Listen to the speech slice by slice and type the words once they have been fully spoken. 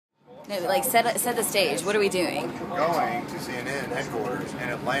No, like set the stage. What are we doing? Going to CNN headquarters in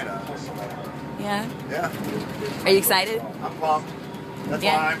Atlanta. Yeah. Yeah. Are you excited? I'm pumped. That's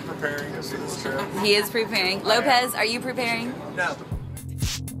Yeah. why I'm preparing for this trip. He is preparing. Lopez, are you preparing? No.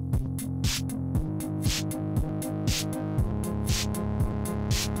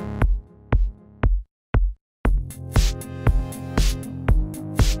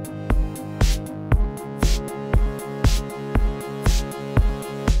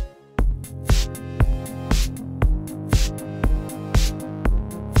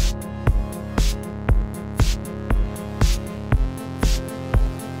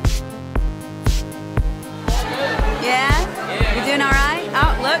 You're doing all right?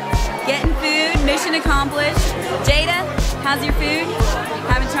 Oh, look, getting food, mission accomplished. Jada, how's your food?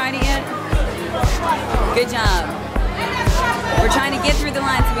 Haven't tried it yet? Good job. We're trying to get through the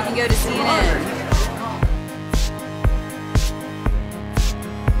line so we can go to CNN.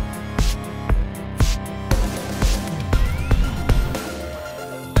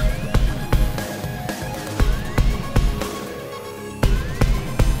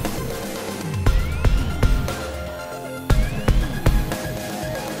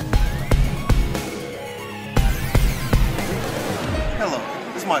 Hello,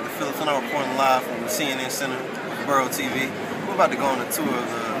 this is Michael Phillips and I'm reporting live from the CNN Center, Borough TV. We're about to go on a tour of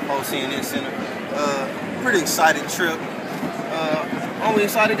the whole CNN Center. Pretty excited trip. Aren't we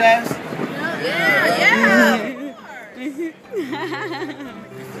excited, guys? Yeah.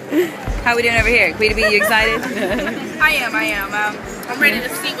 How we doing over here? Quita B, you excited? I am. I'm ready to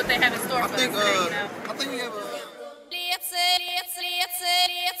see what they have in store for us today, I think we have a...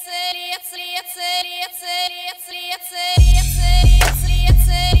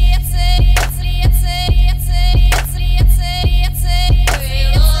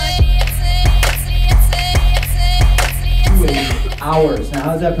 Hours. Now,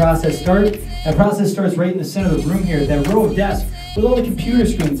 how does that process start? That process starts right in the center of the room here, that row of desks with all the computer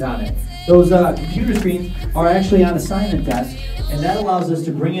screens on it. Those computer screens are actually on assignment desk, and that allows us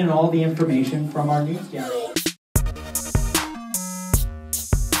to bring in all the information from our news gallery.